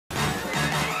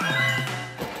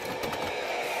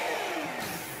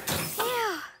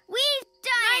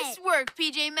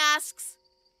PJ Masks.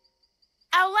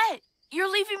 Owlette, you're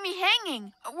leaving me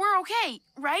hanging. We're okay,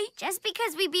 right? Just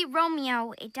because we beat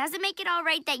Romeo, it doesn't make it all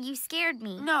right that you scared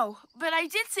me. No, but I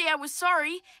did say I was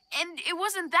sorry, and it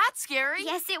wasn't that scary.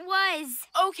 Yes, it was.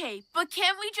 Okay, but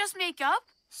can't we just make up?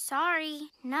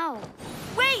 Sorry, no.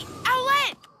 Wait,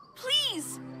 Owlette,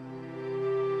 please.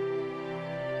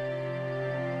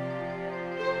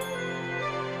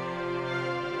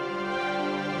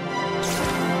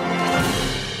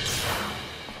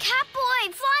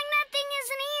 Catboy, flying that thing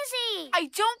isn't easy. I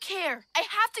don't care. I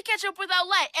have to catch up with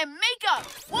Owlette and make up.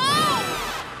 Whoa!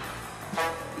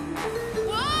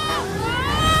 Whoa!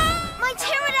 My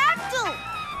pterodactyl!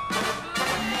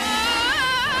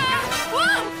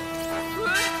 Whoa!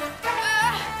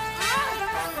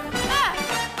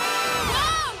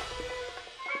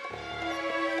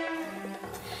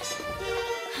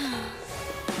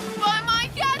 By my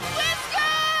cat's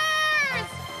whiskers!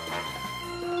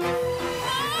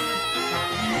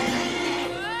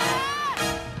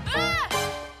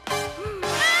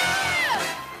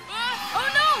 Oh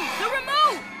no! The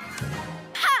remote!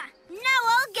 Ha! Now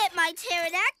I'll get my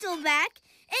pterodactyl back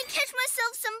and catch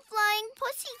myself some flying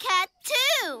pussycat,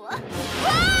 too.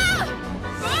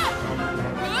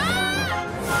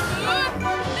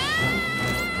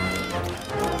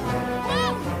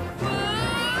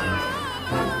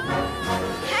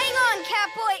 Hang on,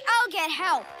 Catboy. I'll get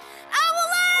help.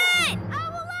 Owlette!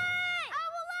 Owlette!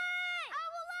 Owlette!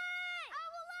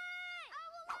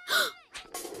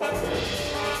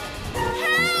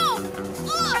 Help!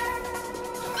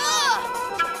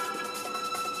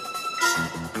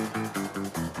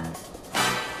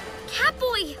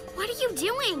 Catboy, what are you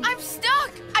doing? I'm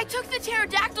stuck! I took the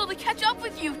pterodactyl to catch up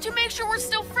with you to make sure we're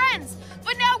still friends.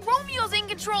 But now Romeo's in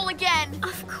control again.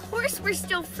 Of course we're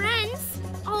still friends.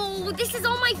 Oh, this is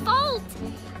all my fault.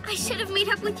 I should have made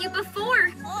up with you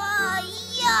before.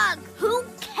 Yuck! Who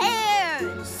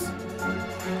cares?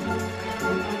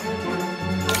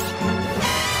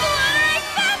 Flying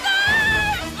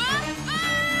feathers!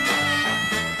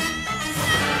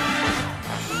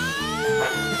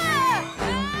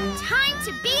 Time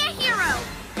to be a hero.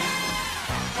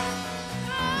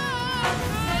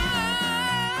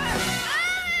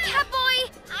 Catboy,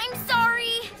 I'm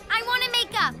sorry. I want to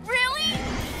make up. Really?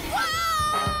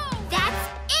 Whoa! That's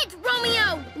it,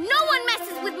 Romeo! No one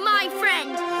messes with my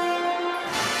friend!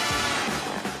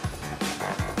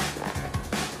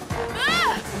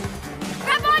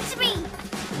 Grab onto me!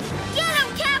 Get him,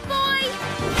 Catboy!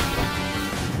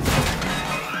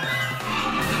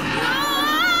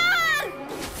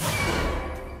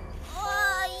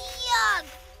 Yuck!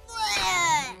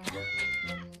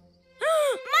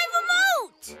 My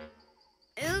remote!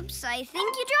 Oops, I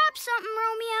think you dropped something,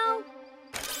 Romeo.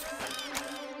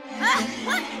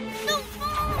 What? No!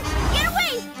 Get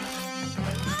away!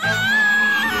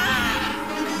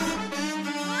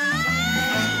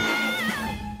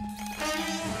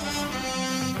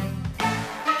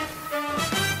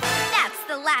 That's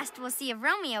the last we'll see of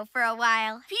Romeo for a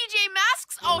while. PJ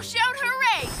Masks, I'll shout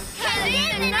hooray! 'Cause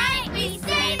in the night